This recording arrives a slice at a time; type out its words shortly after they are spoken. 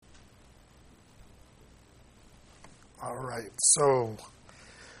All right, so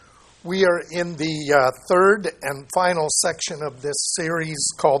we are in the third and final section of this series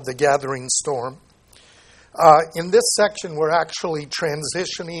called The Gathering Storm. In this section, we're actually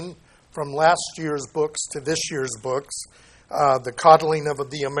transitioning from last year's books to this year's books, The Coddling of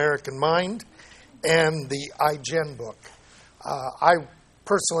the American Mind and the iGen book. I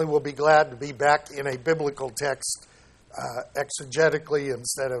personally will be glad to be back in a biblical text exegetically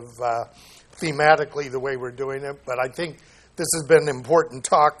instead of thematically the way we're doing it, but I think this has been an important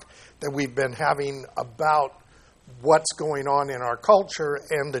talk that we've been having about what's going on in our culture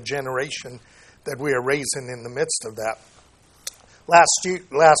and the generation that we are raising in the midst of that.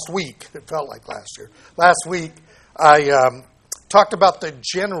 Last week, it felt like last year. Last week, I talked about the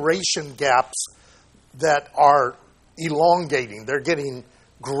generation gaps that are elongating. They're getting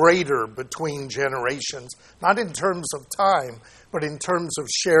greater between generations, not in terms of time, but in terms of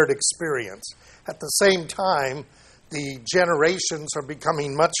shared experience. At the same time, the generations are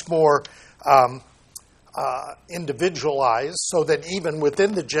becoming much more individualized, so that even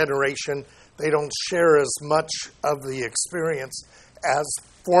within the generation, they don't share as much of the experience as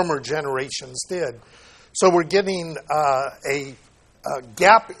former generations did. So we're getting a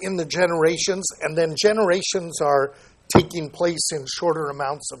gap in the generations, and then generations are taking place in shorter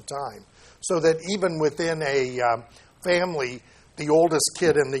amounts of time, so that even within a family, the oldest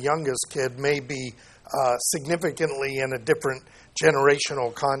kid and the youngest kid may be significantly in a different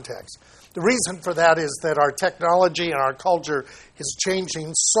generational context. The reason for that is that our technology and our culture is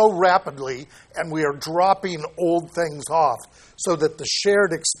changing so rapidly, and we are dropping old things off, so that the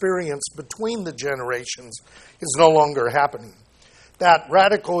shared experience between the generations is no longer happening. That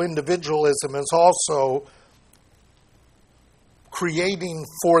radical individualism is also creating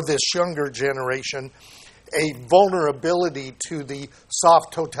for this younger generation a vulnerability to the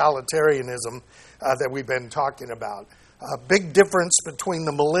soft totalitarianism that we've been talking about. A big difference between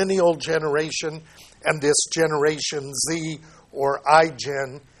the millennial generation and this Generation Z or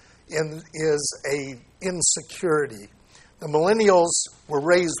iGen is a insecurity. The millennials were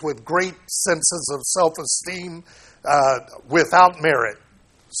raised with great senses of self-esteem without merit,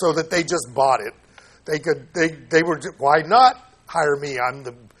 so that they just bought it. They were, why not hire me? I'm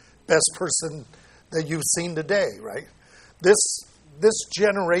the best person that you've seen today, right? This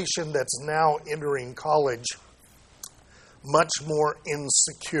generation that's now entering college, much more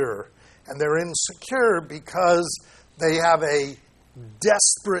insecure. And they're insecure because they have a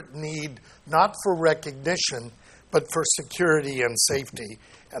desperate need, not for recognition, but for security and safety.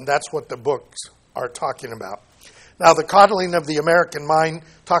 And that's what the books are talking about. Now, The Coddling of the American Mind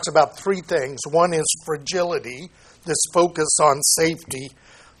talks about three things. One is fragility, this focus on safety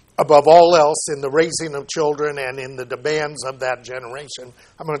above all else in the raising of children and in the demands of that generation.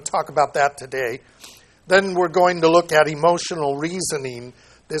 I'm going to talk about that today. Then we're going to look at emotional reasoning,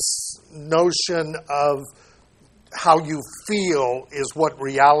 this notion of how you feel is what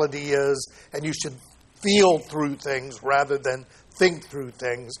reality is, and you should feel through things rather than think through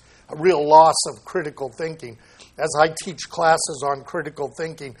things, a real loss of critical thinking. As I teach classes on critical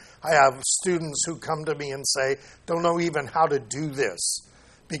thinking, I have students who come to me and say, don't know even how to do this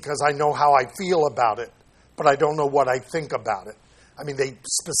because I know how I feel about it, but I don't know what I think about it. I mean, they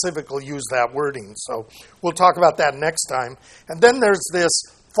specifically use that wording, so we'll talk about that next time. And then there's this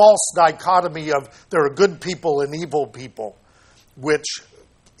false dichotomy of there are good people and evil people, which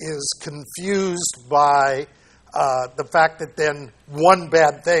is confused by the fact that then one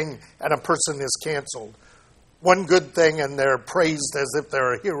bad thing and a person is canceled. One good thing and they're praised as if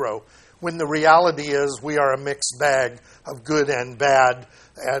they're a hero, when the reality is we are a mixed bag of good and bad,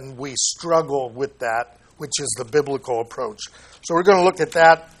 and we struggle with that, which is the biblical approach. So we're going to look at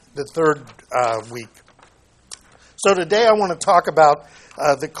that the third week. So today I want to talk about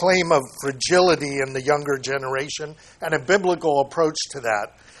the claim of fragility in the younger generation and a biblical approach to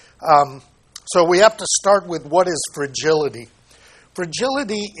that. So we have to start with what is fragility.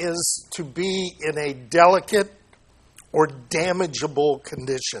 Fragility is to be in a delicate or damageable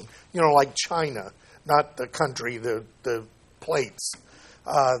condition. You know, like China, not the country, the plates.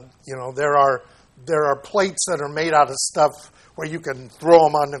 There are plates that are made out of stuff where you can throw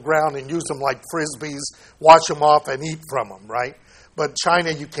them on the ground and use them like Frisbees, wash them off and eat from them, right? But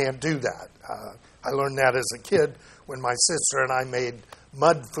China, you can't do that. I learned that as a kid when my sister and I made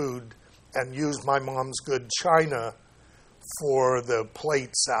mud food and used my mom's good china for the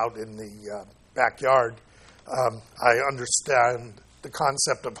plates out in the backyard. I understand the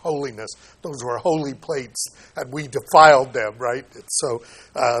concept of holiness. Those were holy plates, and we defiled them, right? So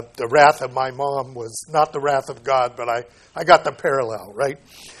the wrath of my mom was not the wrath of God, but I got the parallel, right?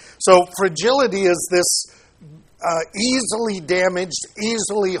 So fragility is this easily damaged,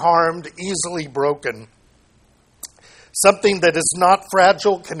 easily harmed, easily broken. Something that is not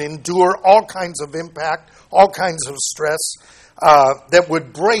fragile, can endure all kinds of impact, all kinds of stress that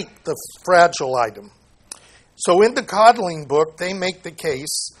would break the fragile item. So in the coddling book, they make the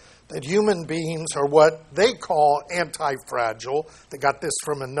case that human beings are what they call anti-fragile. They got this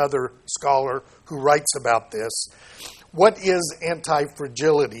from another scholar who writes about this. What is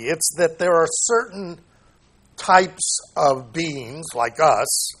anti-fragility? It's that there are certain types of beings, like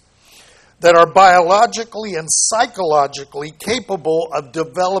us, that are biologically and psychologically capable of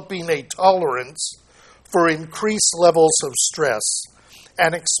developing a tolerance for increased levels of stress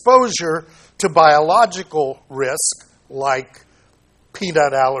and exposure to biological risk, like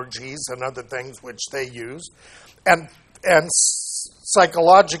peanut allergies and other things which they use, and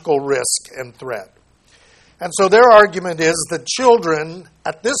psychological risk and threat. And so their argument is that children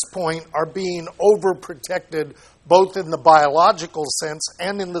at this point are being overprotected both in the biological sense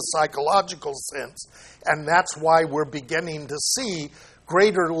and in the psychological sense. And that's why we're beginning to see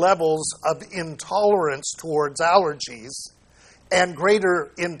greater levels of intolerance towards allergies and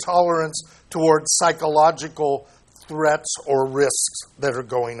greater intolerance towards psychological threats or risks that are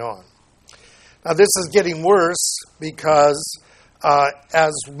going on. Now, this is getting worse because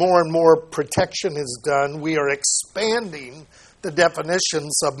as more and more protection is done, we are expanding the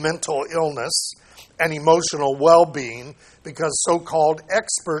definitions of mental illness and emotional well-being because so-called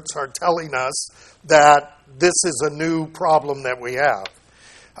experts are telling us that this is a new problem that we have.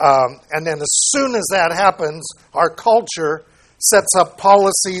 And then as soon as that happens, our culture sets up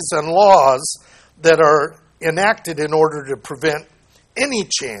policies and laws that are enacted in order to prevent any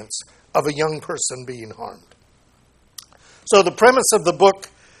chance of a young person being harmed. So the premise of the book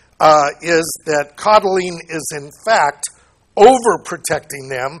is that coddling is in fact overprotecting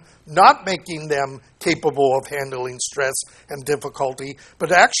them, not making them capable of handling stress and difficulty,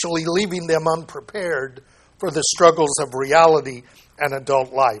 but actually leaving them unprepared for the struggles of reality and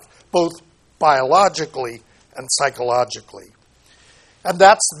adult life, both biologically and psychologically. And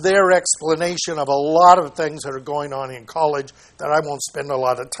that's their explanation of a lot of things that are going on in college that I won't spend a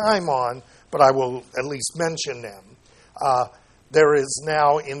lot of time on, but I will at least mention them. There is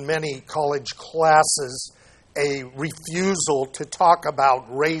now in many college classes a refusal to talk about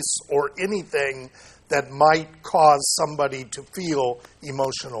race or anything that might cause somebody to feel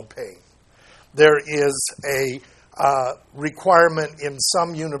emotional pain. There is a requirement in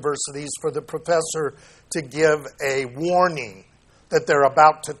some universities for the professor to give a warning that they're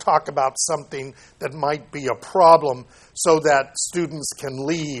about to talk about something that might be a problem so that students can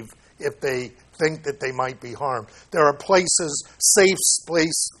leave if they think that they might be harmed. There are places, safe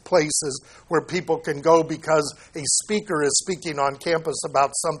places where people can go because a speaker is speaking on campus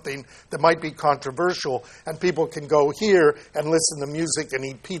about something that might be controversial, and people can go here and listen to music and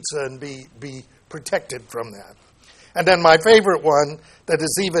eat pizza and be protected from that. And then my favorite one that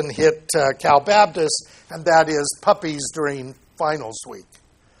has even hit Cal Baptist, and that is puppies during finals week.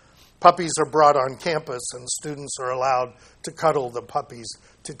 Puppies are brought on campus and students are allowed to cuddle the puppies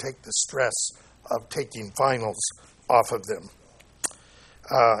to take the stress of taking finals off of them.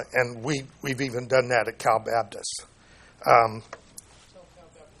 And we've even done that at Cal Baptist.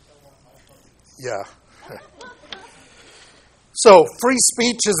 Yeah. So free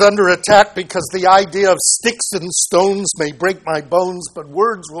speech is under attack because the idea of sticks and stones may break my bones, but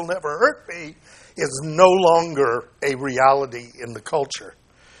words will never hurt me is no longer a reality in the culture.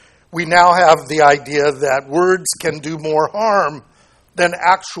 We now have the idea that words can do more harm than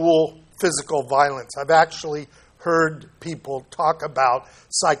actual physical violence. I've actually heard people talk about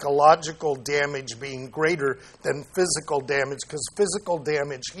psychological damage being greater than physical damage because physical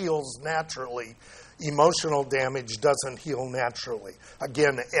damage heals naturally. Emotional damage doesn't heal naturally.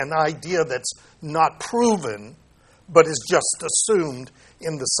 Again, an idea that's not proven, but is just assumed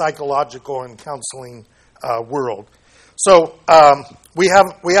in the psychological and counseling world. So we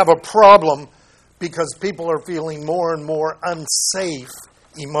have a problem because people are feeling more and more unsafe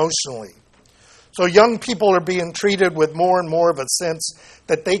emotionally. So young people are being treated with more and more of a sense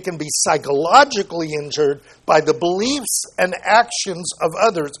that they can be psychologically injured by the beliefs and actions of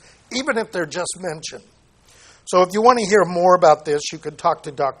others, even if they're just mentioned. So if you want to hear more about this, you can talk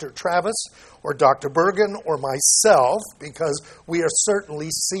to Dr. Travis or Dr. Bergen or myself, because we are certainly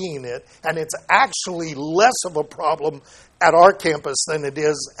seeing it, and it's actually less of a problem at our campus than it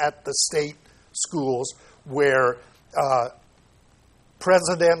is at the state schools, where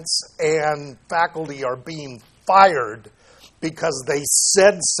presidents and faculty are being fired because they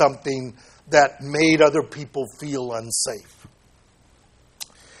said something that made other people feel unsafe.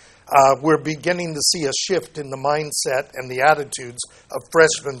 we're beginning to see a shift in the mindset and the attitudes of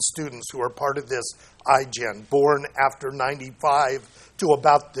freshman students who are part of this iGen, born after 95 to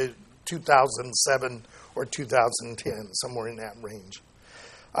about the 2007 or 2010, somewhere in that range.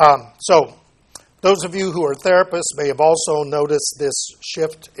 So those of you who are therapists may have also noticed this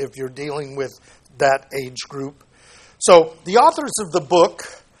shift if you're dealing with that age group. So the authors of the book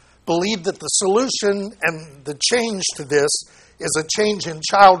believe that the solution and the change to this is a change in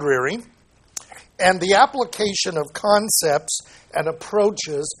child rearing and the application of concepts and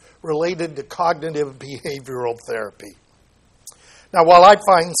approaches related to cognitive behavioral therapy. Now, while I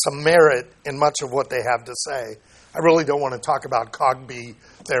find some merit in much of what they have to say, I really don't want to talk about CogB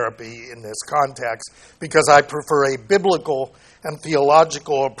therapy in this context because I prefer a biblical and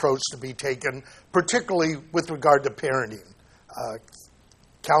theological approach to be taken, particularly with regard to parenting.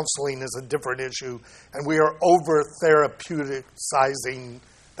 Counseling is a different issue, and we are over-therapeuticizing,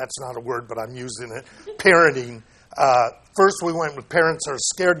 that's not a word, but I'm using it, parenting. First, we went with parents are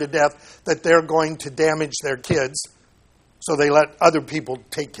scared to death that they're going to damage their kids, so they let other people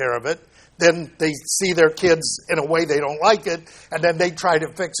take care of it. Then they see their kids in a way they don't like it, and then they try to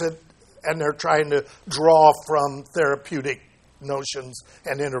fix it, and they're trying to draw from therapeutic notions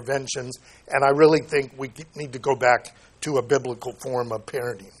and interventions. And I really think we need to go back to a biblical form of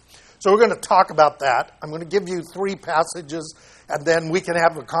parenting. So we're going to talk about that. I'm going to give you 3 passages, and then we can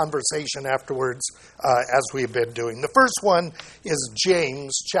have a conversation afterwards as we've been doing. The first one is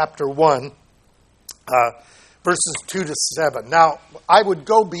James chapter 1, verses 2 to 7. Now, I would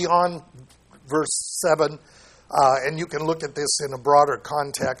go beyond verse 7, and you can look at this in a broader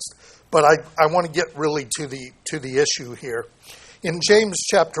context, but I want to get really to the issue here. In James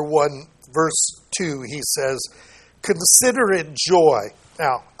chapter 1, verse 2, he says, "Consider it joy."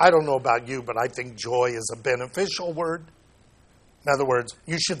 Now, I don't know about you, but I think joy is a beneficial word. In other words,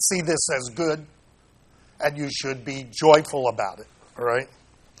 you should see this as good, and you should be joyful about it, all right?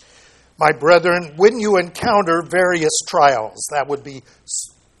 "My brethren, when you encounter various trials," that would be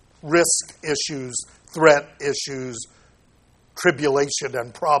risk issues, threat issues, tribulation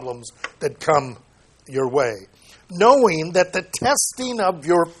and problems that come your way, "knowing that the testing of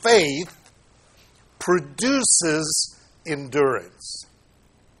your faith produces endurance."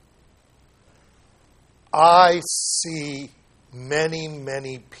 I see many,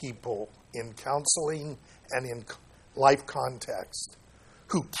 many people in counseling and in life context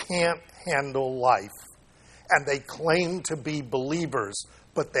who can't handle life, and they claim to be believers,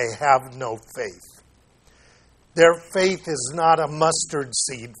 but they have no faith. Their faith is not a mustard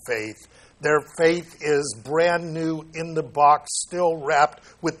seed faith. Their faith is brand new in the box, still wrapped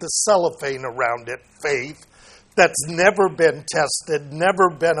with the cellophane around it, faith that's never been tested, never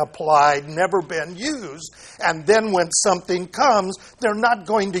been applied, never been used. And then when something comes, they're not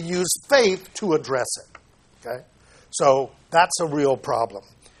going to use faith to address it. Okay? So that's a real problem.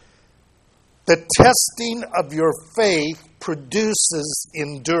 The testing of your faith produces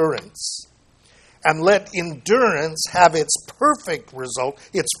endurance. And let endurance have its perfect result,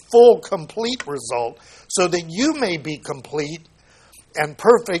 its full, complete result, so that you may be complete and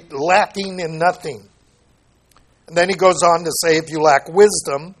perfect, lacking in nothing. And then he goes on to say, if you lack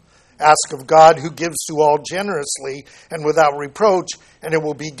wisdom, ask of God who gives to all generously and without reproach, and it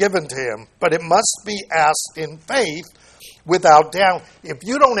will be given to him. But it must be asked in faith without doubt. If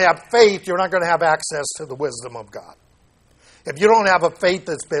you don't have faith, you're not going to have access to the wisdom of God. If you don't have a faith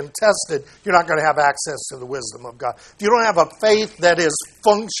that's been tested, you're not going to have access to the wisdom of God. If you don't have a faith that is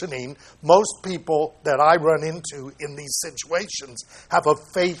functioning, most people that I run into in these situations have a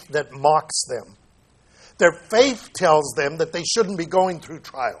faith that mocks them. Their faith tells them that they shouldn't be going through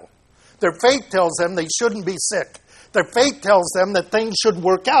trial. Their faith tells them they shouldn't be sick. Their faith tells them that things should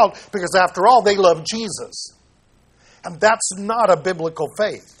work out because, after all, they love Jesus. And that's not a biblical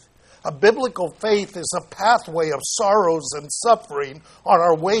faith. A biblical faith is a pathway of sorrows and suffering on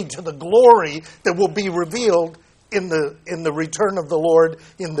our way to the glory that will be revealed in the return of the Lord,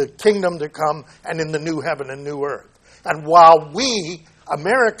 in the kingdom to come, and in the new heaven and new earth. And while we,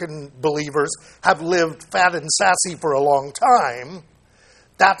 American believers, have lived fat and sassy for a long time,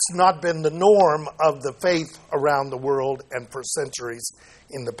 that's not been the norm of the faith around the world and for centuries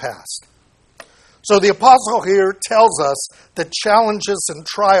in the past. So the apostle here tells us that challenges and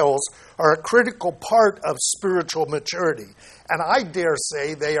trials are a critical part of spiritual maturity. And I dare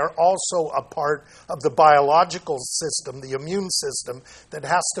say they are also a part of the biological system, the immune system, that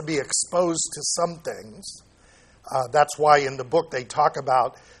has to be exposed to some things. That's why in the book they talk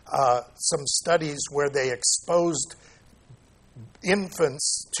about some studies where they exposed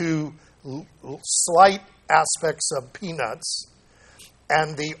infants to slight aspects of peanuts,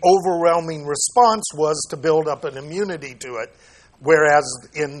 And the overwhelming response was to build up an immunity to it. Whereas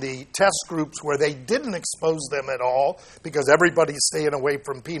in the test groups where they didn't expose them at all, because everybody's staying away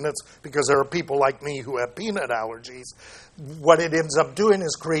from peanuts because there are people like me who have peanut allergies, what it ends up doing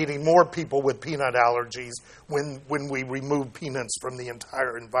is creating more people with peanut allergies when we remove peanuts from the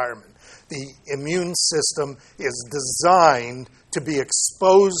entire environment. The immune system is designed to be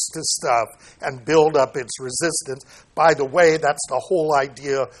exposed to stuff and build up its resistance. By the way, that's the whole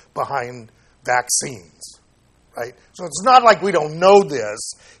idea behind vaccines. Right? So it's not like we don't know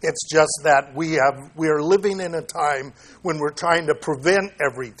this. It's just that we are living in a time when we're trying to prevent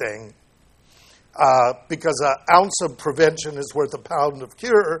everything because an ounce of prevention is worth a pound of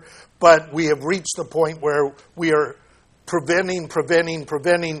cure, but we have reached the point where we are preventing,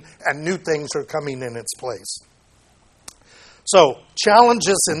 and new things are coming in its place. So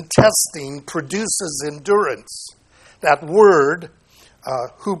challenges in testing produces endurance. That word,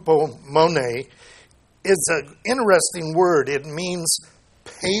 hupomone, is an interesting word. It means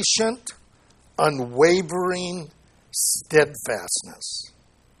patient, unwavering steadfastness.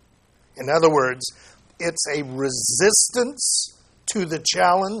 In other words, it's a resistance to the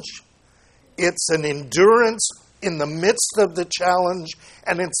challenge. It's an endurance in the midst of the challenge,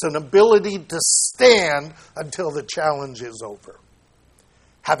 and it's an ability to stand until the challenge is over.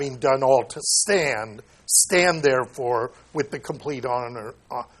 Having done all to stand therefore with the complete armor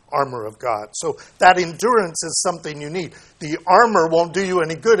of God. So that endurance is something you need. The armor won't do you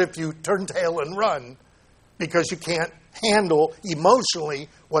any good if you turn tail and run, because you can't handle emotionally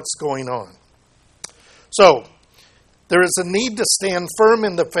what's going on. So there is a need to stand firm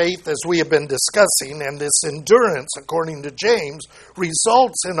in the faith, as we have been discussing, and this endurance, according to James,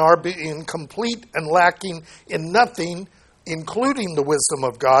 results in our being complete and lacking in nothing, including the wisdom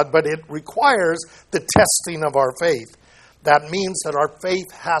of God, but it requires the testing of our faith. That means that our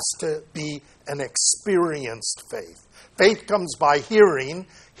faith has to be an experienced faith. Faith comes by hearing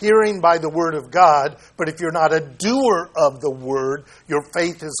by the Word of God, but if you're not a doer of the Word, your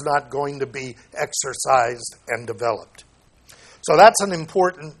faith is not going to be exercised and developed. So that's an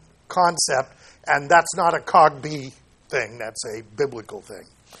important concept, and that's not a cog-B thing, that's a biblical thing.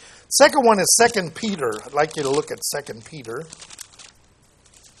 Second one is 2 Peter. I'd like you to look at 2 Peter.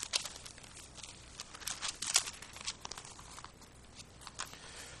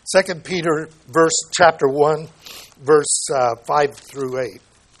 Second Peter, chapter 1, verse 5 through 8.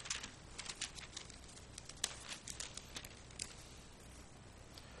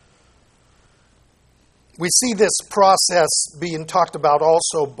 We see this process being talked about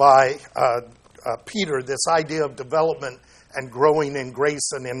also by Peter, this idea of development and growing in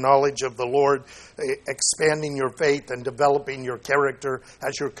grace and in knowledge of the Lord, expanding your faith and developing your character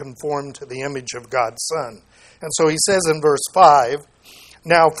as you're conformed to the image of God's Son. And so he says in verse 5,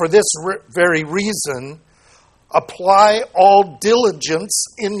 "Now for this very reason, apply all diligence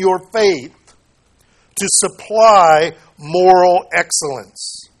in your faith to supply moral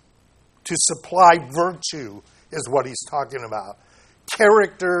excellence." To supply virtue is what he's talking about.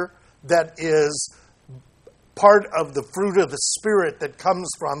 Character that is part of the fruit of the Spirit that comes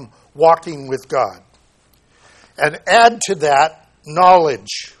from walking with God. And add to that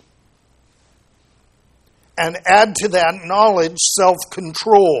knowledge. And add to that knowledge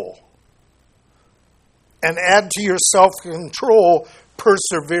self-control. And add to your self-control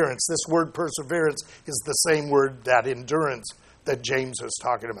perseverance. This word perseverance is the same word, that endurance, that James is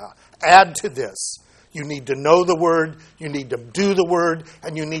talking about. Add to this. You need to know the Word, you need to do the Word,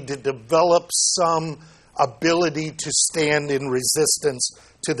 and you need to develop some ability to stand in resistance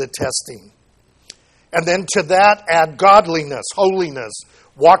to the testing. And then to that add godliness, holiness,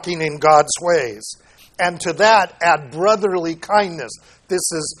 walking in God's ways. And to that add brotherly kindness.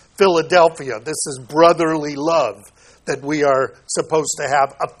 This is Philadelphia. This is brotherly love, that we are supposed to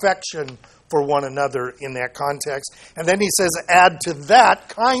have affection for one another in that context. And then he says, add to that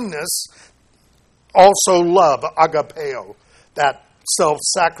kindness also love, agapeo, that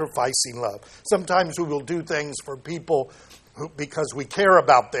self-sacrificing love. Sometimes we will do things for people because we care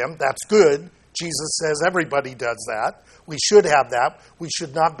about them. That's good. Jesus says everybody does that. We should have that. We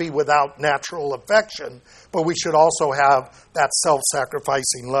should not be without natural affection, but we should also have that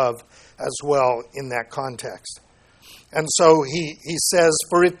self-sacrificing love as well in that context. And so he says,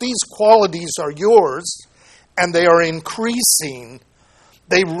 for if these qualities are yours and they are increasing,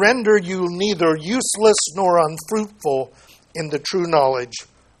 they render you neither useless nor unfruitful in the true knowledge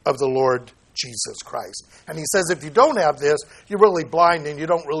of the Lord Jesus Christ. And he says if you don't have this, you're really blind and you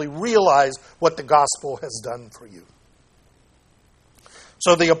don't really realize what the gospel has done for you.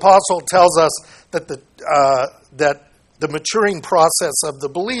 So the apostle tells us that the maturing process of the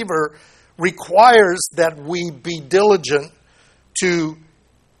believer requires that we be diligent to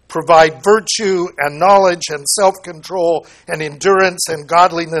provide virtue and knowledge and self-control and endurance and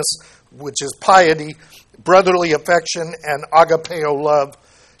godliness, which is piety, brotherly affection, and agapeo love,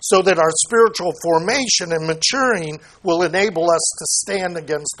 so that our spiritual formation and maturing will enable us to stand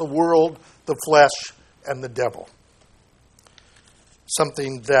against the world, the flesh, and the devil.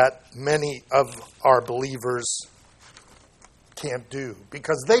 Something that many of our believers can't do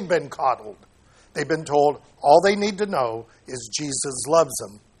because they've been coddled. They've been told all they need to know is Jesus loves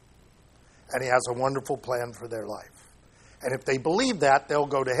them and he has a wonderful plan for their life. And if they believe that, they'll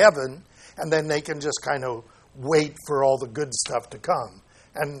go to heaven, and then they can just kind of wait for all the good stuff to come.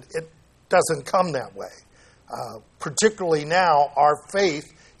 And it doesn't come that way. Particularly now, our faith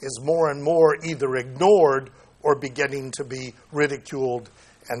is more and more either ignored or beginning to be ridiculed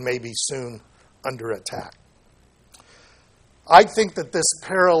and maybe soon under attack. I think that this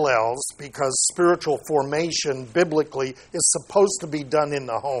parallels because spiritual formation biblically is supposed to be done in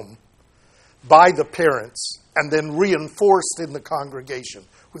the home by the parents and then reinforced in the congregation.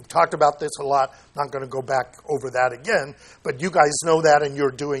 We've talked about this a lot. I'm not going to go back over that again, but you guys know that and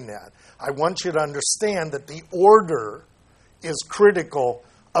you're doing that. I want you to understand that the order is critical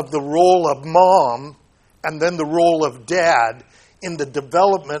of the role of mom and then the role of dad in the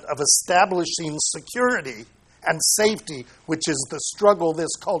development of establishing security and safety, which is the struggle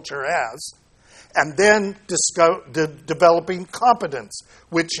this culture has, and then developing competence,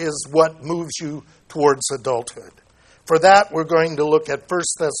 which is what moves you towards adulthood. For that, we're going to look at 1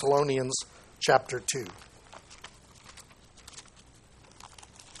 Thessalonians chapter 2.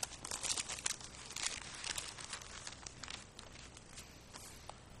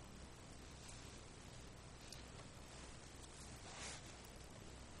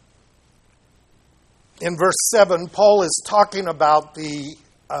 In verse 7, Paul is talking about the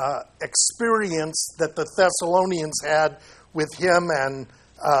experience that the Thessalonians had with him and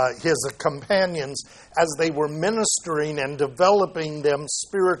his companions as they were ministering and developing them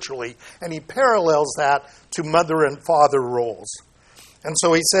spiritually. And he parallels that to mother and father roles. And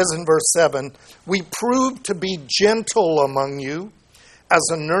so he says in verse 7, "We prove to be gentle among you, as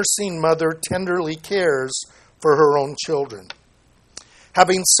a nursing mother tenderly cares for her own children.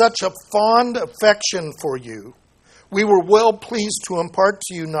 Having such a fond affection for you, we were well pleased to impart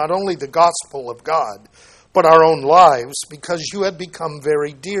to you not only the gospel of God, but our own lives, because you had become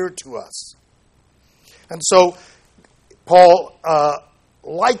very dear to us." And so Paul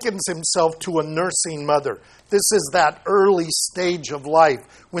likens himself to a nursing mother. This is that early stage of life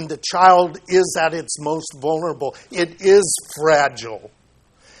when the child is at its most vulnerable. It is fragile.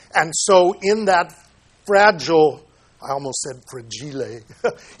 And so in that fragile, I almost said fragile,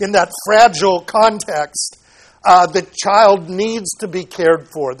 in that fragile context, the child needs to be cared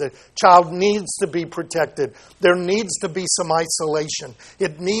for. The child needs to be protected. There needs to be some isolation.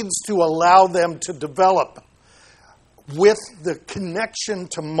 It needs to allow them to develop with the connection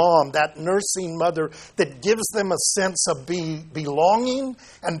to mom, that nursing mother that gives them a sense of belonging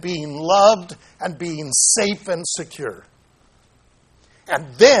and being loved and being safe and secure. And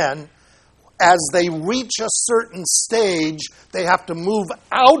then, as they reach a certain stage, they have to move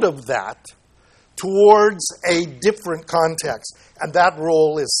out of that towards a different context. And that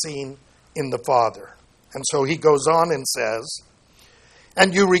role is seen in the father. And so he goes on and says,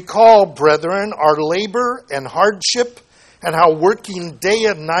 "And you recall, brethren, our labor and hardship, and how working day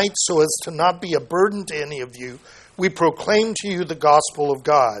and night so as to not be a burden to any of you, we proclaim to you the gospel of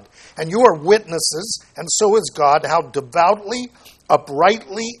God. And you are witnesses, and so is God, how devoutly,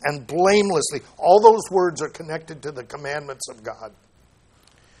 uprightly, and blamelessly," all those words are connected to the commandments of God,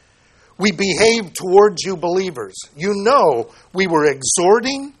 "we behave towards you believers. You know we were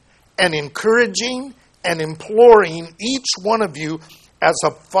exhorting and encouraging and imploring each one of you as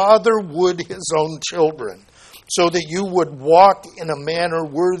a father would his own children, so that you would walk in a manner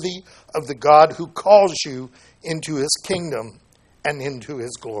worthy of the God who calls you into his kingdom and into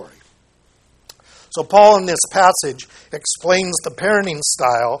his glory." So Paul in this passage explains the parenting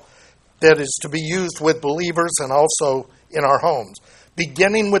style that is to be used with believers and also in our homes.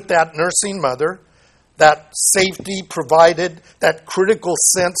 Beginning with that nursing mother, that safety provided, that critical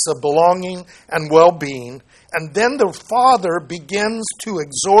sense of belonging and well-being. And then the father begins to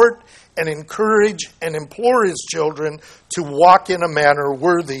exhort and encourage and implore his children to walk in a manner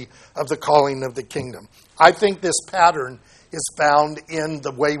worthy of the calling of the kingdom. I think this pattern is found in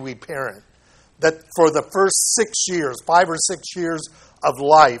the way we parent. That for the first 6 years, 5 or 6 years of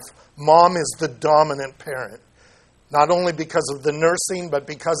life, mom is the dominant parent. not only because of the nursing, but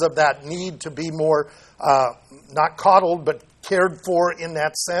because of that need to be more, not coddled, but cared for in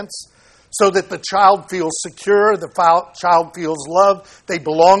that sense, so that the child feels secure, the child feels loved, they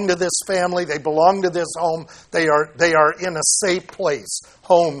belong to this family, they belong to this home, they are in a safe place.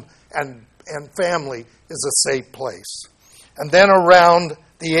 Home and family is a safe place. And then around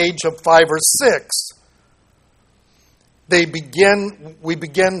the age of 5 or 6, we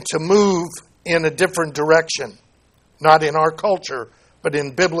begin to move in a different direction. Not in our culture, but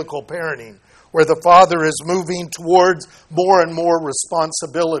in biblical parenting, where the father is moving towards more and more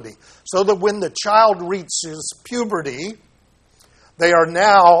responsibility. So that when the child reaches puberty, they are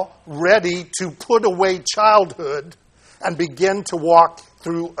now ready to put away childhood and begin to walk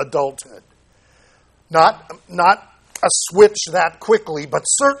through adulthood. Not a switch that quickly, but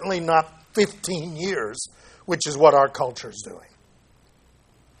certainly not 15 years, which is what our culture is doing.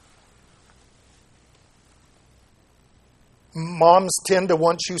 Moms tend to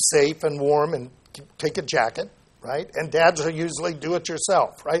want you safe and warm and take a jacket, right? And dads are usually do it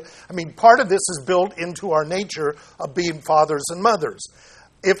yourself, right? I mean, part of this is built into our nature of being fathers and mothers.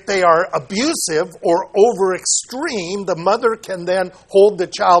 If they are abusive or over extreme, the mother can then hold the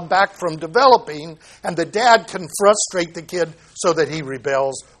child back from developing, and the dad can frustrate the kid so that he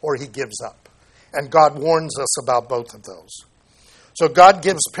rebels or he gives up. And God warns us about both of those. So God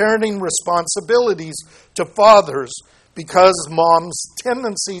gives parenting responsibilities to fathers because mom's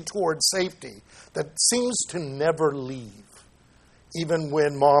tendency towards safety that seems to never leave, even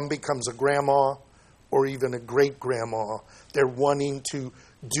when mom becomes a grandma or even a great-grandma, they're wanting to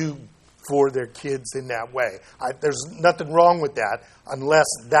do for their kids in that way. There's nothing wrong with that unless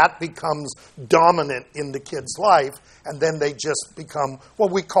that becomes dominant in the kid's life, and then they just become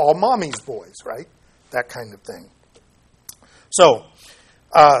what we call mommy's boys, right? That kind of thing. So,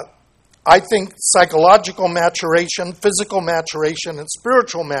 I think psychological maturation, physical maturation, and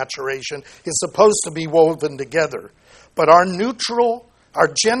spiritual maturation is supposed to be woven together. But our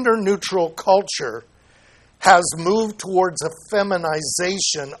gender-neutral culture has moved towards a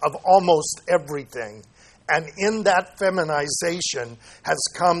feminization of almost everything. And in that feminization has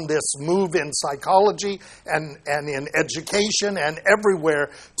come this move in psychology and in education and everywhere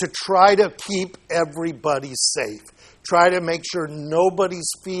to try to keep everybody safe. Try to make sure nobody's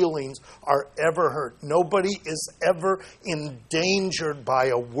feelings are ever hurt. Nobody is ever endangered by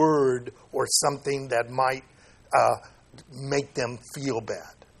a word or something that might make them feel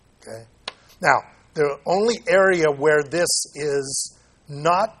bad. Okay? Now, the only area where this is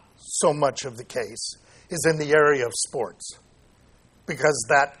not so much of the case is in the area of sports. Because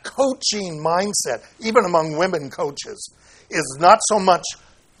that coaching mindset, even among women coaches, is not so much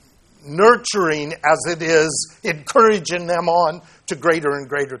nurturing as it is encouraging them on to greater and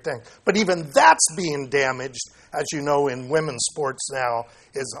greater things. But even that's being damaged, as you know, in women's sports now,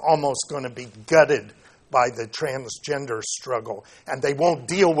 is almost going to be gutted by the transgender struggle. And they won't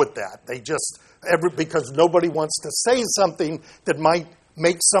deal with that. They just, because nobody wants to say something that might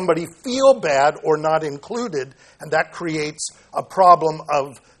make somebody feel bad or not included, and that creates a problem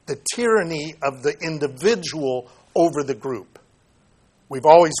of the tyranny of the individual over the group. We've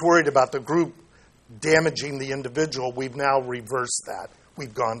always worried about the group damaging the individual. We've now reversed that.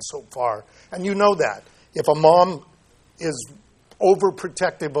 We've gone so far. And you know that. If a mom is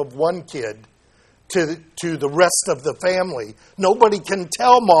overprotective of one kid to the rest of the family, nobody can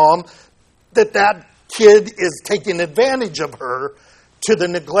tell mom that kid is taking advantage of her to the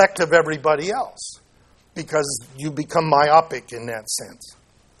neglect of everybody else, because you become myopic in that sense.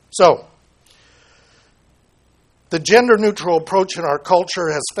 So, the gender-neutral approach in our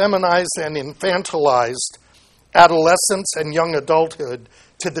culture has feminized and infantilized adolescence and young adulthood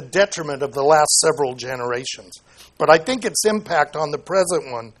to the detriment of the last several generations. But I think its impact on the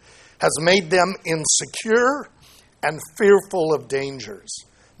present one has made them insecure and fearful of dangers.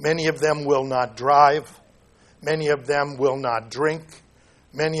 Many of them will not drive. Many of them will not drink.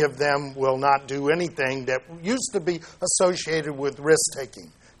 Many of them will not do anything that used to be associated with risk-taking.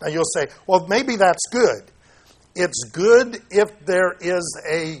 Now you'll say, well, maybe that's good. It's good if there is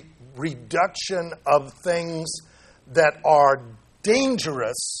a reduction of things that are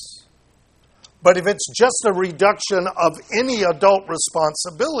dangerous, but if it's just a reduction of any adult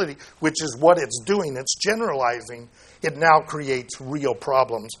responsibility, which is what it's doing, it's generalizing, it now creates real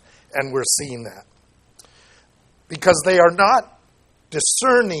problems, and we're seeing that. Because they are not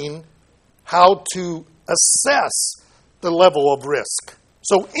discerning how to assess the level of risk.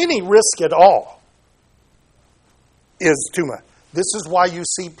 So any risk at all is too much. This is why you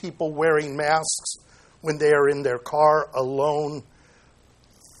see people wearing masks when they are in their car alone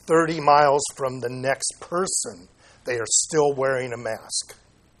 30 miles from the next person. they are still wearing a mask.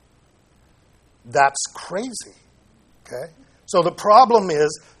 That's crazy. Okay? So the problem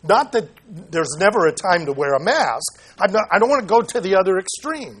is not that there's never a time to wear a mask. I don't want to go to the other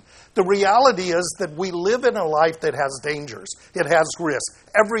extreme. The reality is that we live in a life that has dangers. It has risk.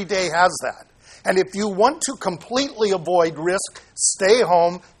 Every day has that. And if you want to completely avoid risk, stay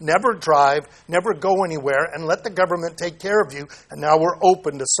home, never drive, never go anywhere, and let the government take care of you. And now we're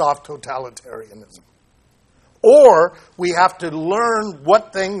open to soft totalitarianism. Or we have to learn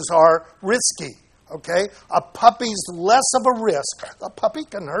what things are risky. Okay? A puppy's less of a risk. A puppy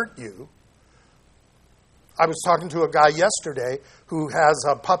can hurt you. I was talking to a guy yesterday who has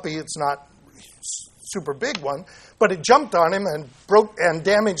a puppy. It's not a super big one, but it jumped on him and broke and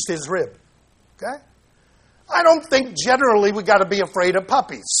damaged his rib. Okay? I don't think generally we got to be afraid of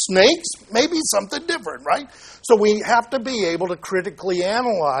puppies. Snakes, maybe something different, right? So we have to be able to critically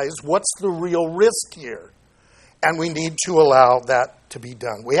analyze what's the real risk here. And we need to allow that to be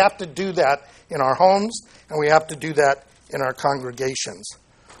done. We have to do that in our homes, and we have to do that in our congregations.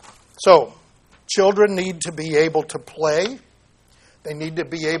 So, children need to be able to play. They need to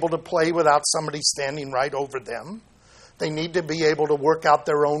be able to play without somebody standing right over them. They need to be able to work out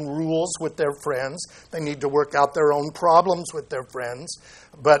their own rules with their friends. They need to work out their own problems with their friends.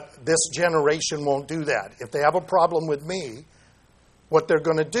 But this generation won't do that. If they have a problem with me, what they're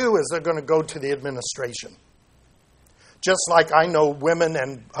going to do is they're going to go to the administration. Just like I know women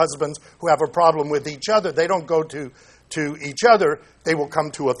and husbands who have a problem with each other, they don't go to each other. They will come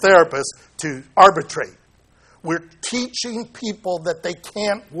to a therapist to arbitrate. We're teaching people that they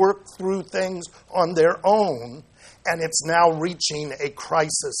can't work through things on their own, and it's now reaching a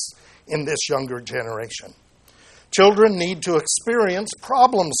crisis in this younger generation. Children need to experience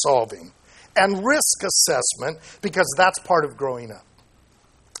problem solving and risk assessment because that's part of growing up.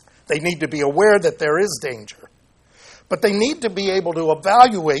 They need to be aware that there is danger. But they need to be able to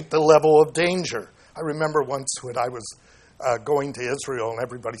evaluate the level of danger. I remember once when I was going to Israel and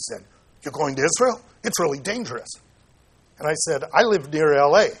everybody said, "You're going to Israel? It's really dangerous." And I said, "I live near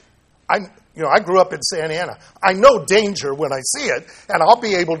L.A. I grew up in Santa Ana. I know danger when I see it, and I'll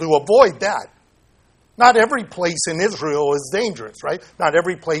be able to avoid that." Not every place in Israel is dangerous, right? Not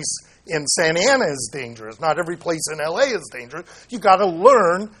every place in Santa Ana is dangerous. Not every place in L.A. is dangerous. You got to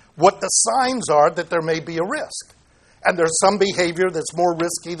learn what the signs are that there may be a risk. And there's some behavior that's more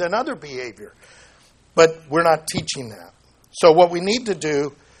risky than other behavior. But we're not teaching that. So what we need to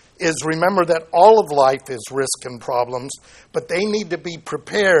do is remember that all of life is risk and problems, but they need to be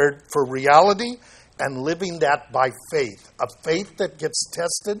prepared for reality and living that by faith. A faith that gets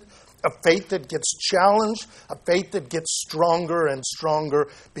tested, a faith that gets challenged, a faith that gets stronger and stronger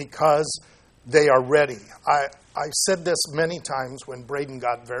because they are ready. I said this many times when Braden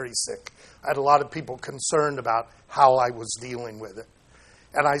got very sick. I had a lot of people concerned about how I was dealing with it.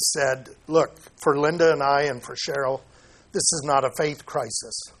 And I said, look, for Linda and I and for Cheryl, this is not a faith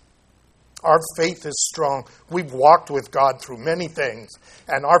crisis. Our faith is strong. We've walked with God through many things,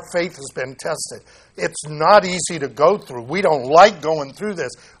 and our faith has been tested. It's not easy to go through. We don't like going through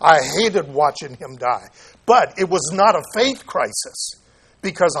this. I hated watching him die. But it was not a faith crisis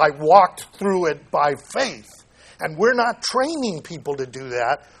because I walked through it by faith. And we're not training people to do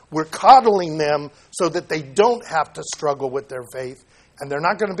that. We're coddling them so that they don't have to struggle with their faith, and they're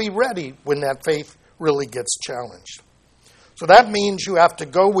not going to be ready when that faith really gets challenged. So that means you have to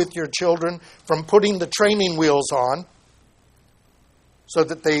go with your children from putting the training wheels on so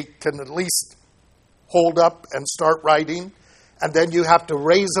that they can at least hold up and start riding, and then you have to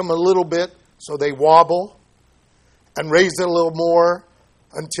raise them a little bit so they wobble, and raise it a little more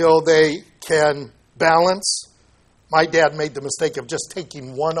until they can balance. My dad made the mistake of just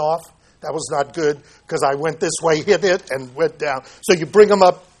taking one off. That was not good because I went this way, hit it, and went down. So you bring them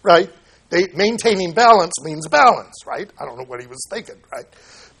up, right? Maintaining balance means balance, right? I don't know what he was thinking, right?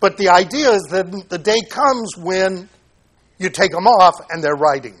 But the idea is that the day comes when you take them off and they're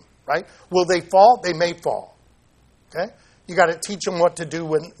riding, right? Will they fall? They may fall, okay? You got to teach them what to do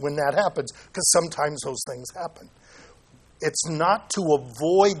when that happens because sometimes those things happen. It's not to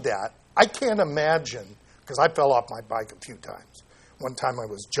avoid that. I can't imagine, because I fell off my bike a few times. One time I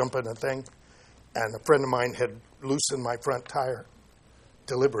was jumping a thing, and a friend of mine had loosened my front tire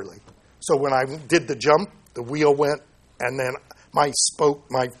deliberately. So when I did the jump, the wheel went, and then my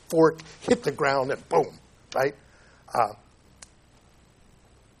fork hit the ground, and boom, right?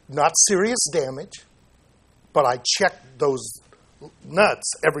 Not serious damage, but I checked those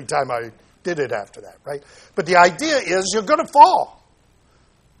nuts every time I did it after that, right? But the idea is you're going to fall.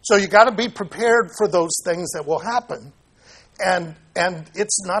 So you got to be prepared for those things that will happen. And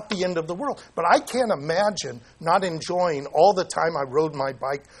it's not the end of the world. But I can't imagine not enjoying all the time I rode my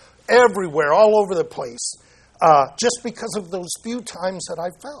bike everywhere, all over the place, just because of those few times that I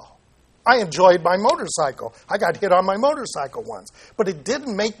fell. I enjoyed my motorcycle. I got hit on my motorcycle once. But it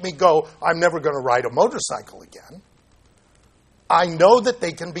didn't make me go, I'm never going to ride a motorcycle again. I know that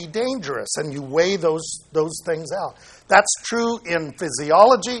they can be dangerous, and you weigh those things out. That's true in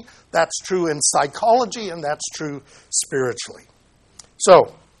physiology, that's true in psychology, and that's true spiritually.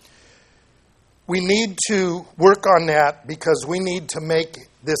 So, we need to work on that because we need to make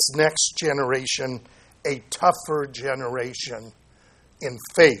this next generation a tougher generation in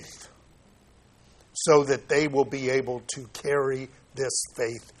faith so that they will be able to carry this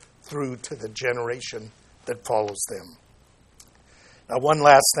faith through to the generation that follows them. Now, one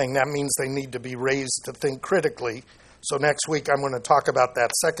last thing, that means they need to be raised to think critically. So next week I'm going to talk about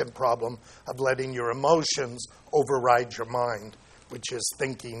that second problem of letting your emotions override your mind, which is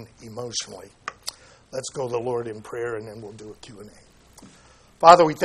thinking emotionally. Let's go to the Lord in prayer, and then we'll do a Q&A. Father, we